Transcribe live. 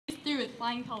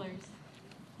flying colors.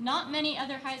 Not many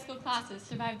other high school classes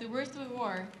survived the worst of the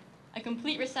war, a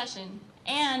complete recession,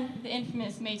 and the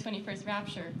infamous May 21st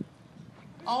rapture,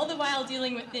 all the while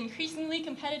dealing with the increasingly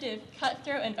competitive,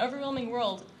 cutthroat, and overwhelming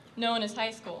world known as high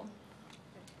school.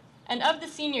 And of the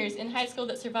seniors in high school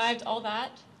that survived all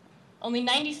that, only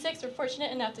 96 were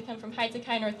fortunate enough to come from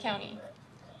Haitakai, North County.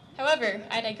 However,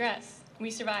 I digress. We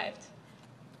survived.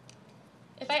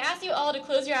 If I ask you all to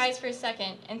close your eyes for a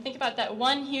second and think about that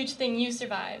one huge thing you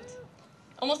survived,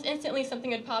 almost instantly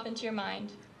something would pop into your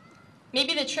mind.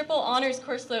 Maybe the triple honors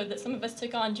course load that some of us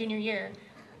took on junior year,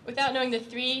 without knowing the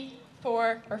 3,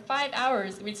 4, or 5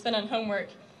 hours we'd spend on homework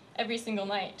every single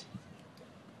night.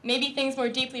 Maybe things more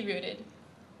deeply rooted,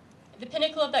 the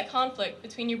pinnacle of that conflict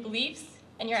between your beliefs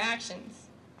and your actions.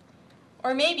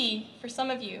 Or maybe, for some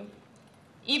of you,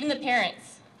 even the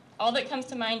parents, all that comes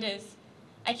to mind is,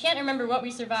 I can't remember what we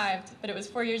survived, but it was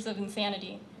 4 years of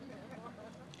insanity.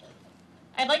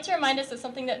 I'd like to remind us of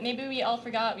something that maybe we all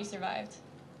forgot we survived.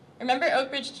 Remember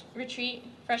Oak Ridge Retreat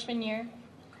freshman year?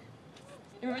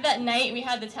 Remember that night we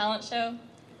had the talent show?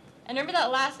 And remember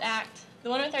that last act,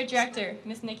 the one with our director,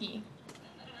 Miss Nikki,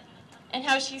 and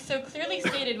how she so clearly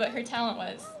stated what her talent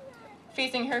was,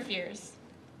 facing her fears.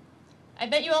 I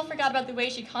bet you all forgot about the way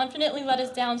she confidently led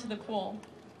us down to the pool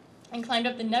and climbed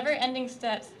up the never-ending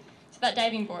steps to that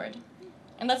diving board.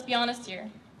 And let's be honest here,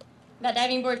 that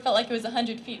diving board felt like it was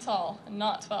 100 feet tall and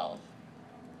not 12.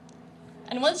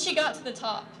 And once she got to the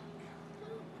top,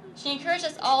 she encouraged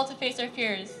us all to face our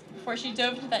fears before she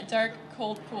dove into that dark,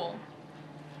 cold pool.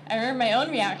 I remember my own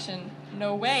reaction,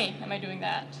 no way am I doing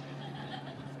that.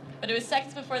 But it was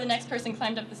seconds before the next person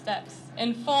climbed up the steps,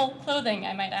 in full clothing,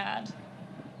 I might add,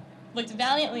 looked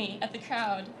valiantly at the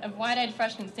crowd of wide-eyed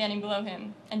freshmen standing below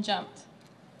him, and jumped.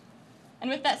 And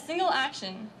with that single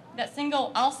action, that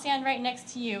single I'll stand right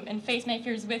next to you and face my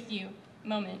fears with you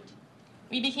moment,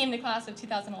 we became the class of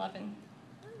 2011.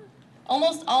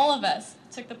 Almost all of us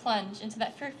took the plunge into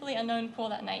that fearfully unknown pool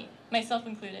that night, myself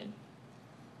included.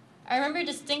 I remember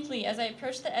distinctly as I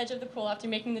approached the edge of the pool after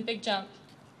making the big jump,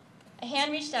 a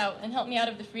hand reached out and helped me out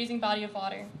of the freezing body of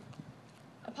water.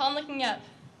 Upon looking up,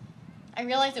 I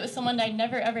realized it was someone I'd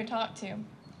never ever talked to.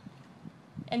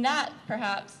 And that,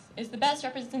 perhaps, is the best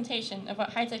representation of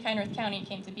what Haitakai, North County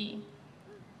came to be.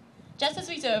 Just as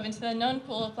we dove into the unknown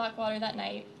pool of black water that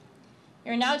night,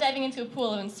 we are now diving into a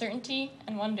pool of uncertainty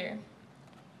and wonder.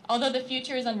 Although the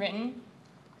future is unwritten,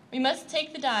 we must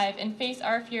take the dive and face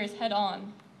our fears head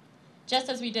on, just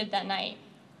as we did that night.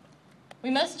 We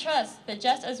must trust that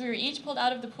just as we were each pulled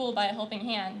out of the pool by a helping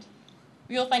hand,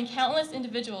 we will find countless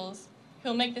individuals who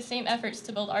will make the same efforts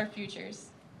to build our futures.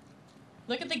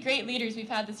 Look at the great leaders we've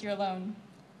had this year alone.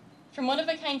 From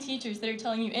one-of-a-kind teachers that are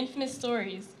telling you infamous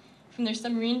stories from their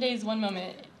submarine days one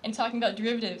moment and talking about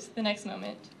derivatives the next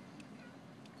moment.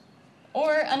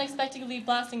 Or unexpectedly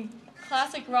blasting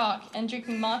classic rock and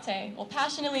drinking mate while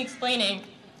passionately explaining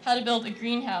how to build a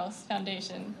greenhouse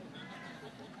foundation.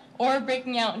 Or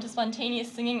breaking out into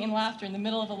spontaneous singing and laughter in the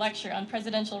middle of a lecture on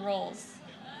presidential roles.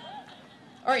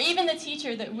 Or even the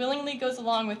teacher that willingly goes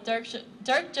along with dark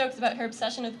jokes about her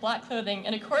obsession with black clothing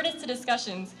in accordance to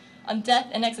discussions on death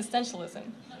and existentialism.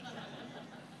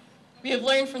 We have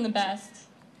learned from the best.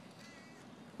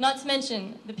 Not to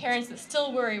mention the parents that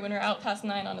still worry when we're out past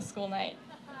 9 on a school night.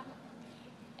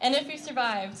 And if we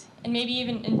survived, and maybe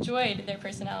even enjoyed their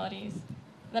personalities,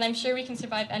 then I'm sure we can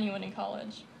survive anyone in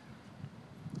college.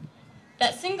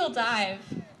 That single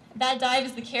dive, that dive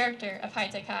is the character of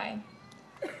Haitakai.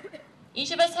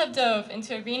 Each of us have dove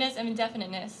into arenas of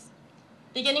indefiniteness,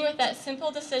 beginning with that simple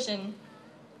decision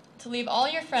to leave all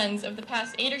your friends of the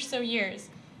past 8 or so years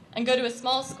and go to a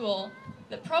small school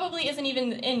that probably isn't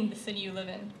even in the city you live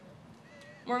in.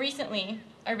 More recently,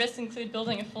 our risks include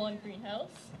building a full-on greenhouse,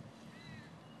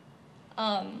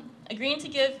 agreeing to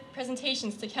give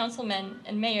presentations to councilmen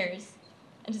and mayors,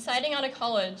 and deciding on a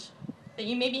college that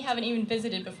you maybe haven't even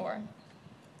visited before.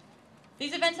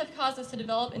 These events have caused us to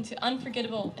develop into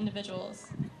unforgettable individuals.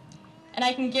 And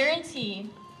I can guarantee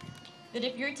that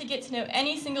if you were to get to know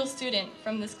any single student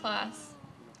from this class,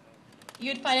 you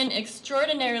would find an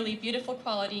extraordinarily beautiful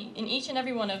quality in each and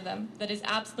every one of them that is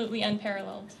absolutely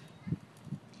unparalleled.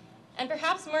 And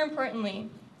perhaps more importantly,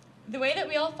 the way that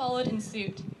we all followed in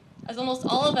suit, as almost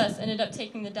all of us ended up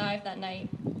taking the dive that night,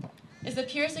 is the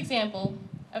purest example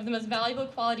of the most valuable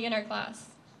quality in our class,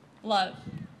 love.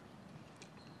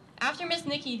 After Miss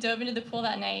Nikki dove into the pool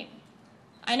that night,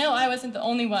 I know I wasn't the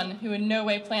only one who in no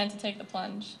way planned to take the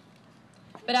plunge.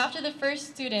 But after the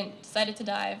first student decided to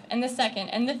dive, and the second,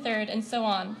 and the third, and so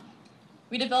on,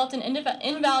 we developed an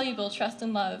invaluable trust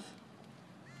and love.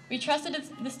 We trusted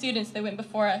the students that went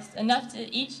before us enough to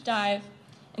each dive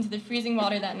into the freezing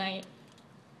water that night.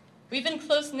 We've been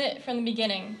close-knit from the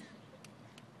beginning.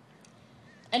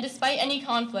 And despite any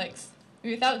conflicts,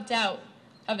 we without doubt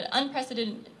have an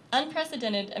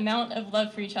unprecedented amount of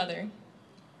love for each other.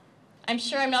 I'm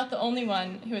sure I'm not the only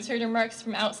one who has heard remarks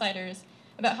from outsiders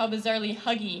about how bizarrely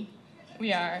huggy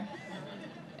we are,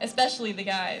 especially the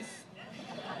guys.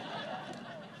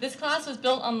 This class was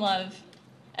built on love,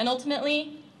 and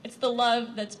ultimately, it's the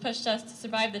love that's pushed us to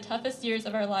survive the toughest years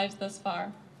of our lives thus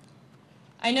far.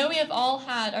 I know we have all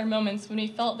had our moments when we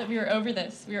felt that we were over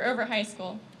this, we were over high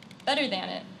school, better than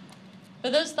it.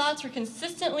 But those thoughts were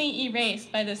consistently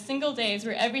erased by those single days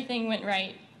where everything went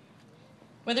right.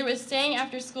 Whether it was staying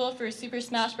after school for a Super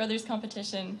Smash Bros.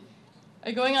 Competition,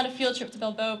 or going on a field trip to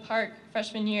Balboa Park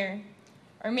freshman year,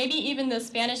 or maybe even those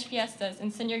Spanish fiestas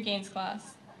in senior games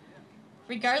class.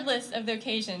 Regardless of the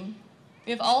occasion,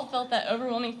 we have all felt that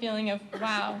overwhelming feeling of,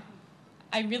 wow,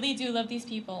 I really do love these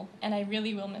people, and I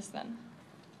really will miss them.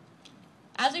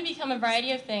 As we become a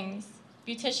variety of things,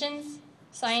 beauticians,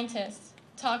 scientists,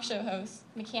 talk show hosts,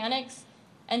 mechanics,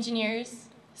 engineers,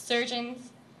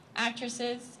 surgeons,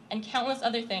 actresses, and countless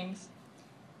other things,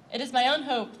 it is my own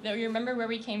hope that we remember where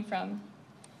we came from,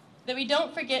 that we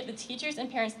don't forget the teachers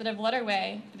and parents that have led our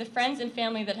way, the friends and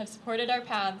family that have supported our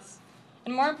paths,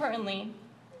 and more importantly,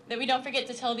 that we don't forget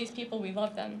to tell these people we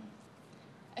love them.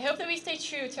 I hope that we stay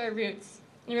true to our roots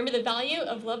and remember the value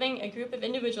of loving a group of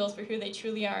individuals for who they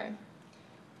truly are.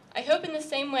 I hope in the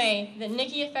same way that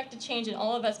Nikki affected change in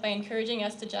all of us by encouraging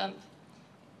us to jump,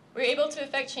 we're able to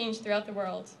affect change throughout the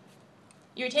world.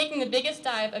 You're taking the biggest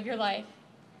dive of your life,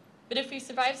 but if we've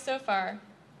survived so far,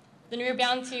 then we're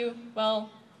bound to, well,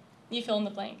 you fill in the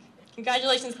blank.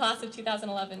 Congratulations, class of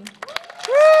 2011.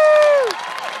 Woo!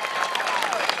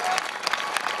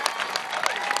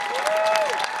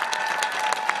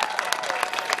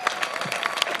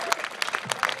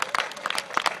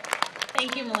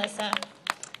 Thank you, Melissa.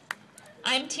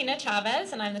 I'm Tina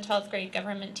Chavez, and I'm the 12th grade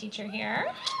government teacher here.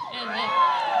 And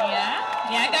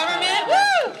government,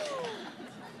 woo!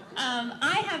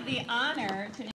 I have the honor to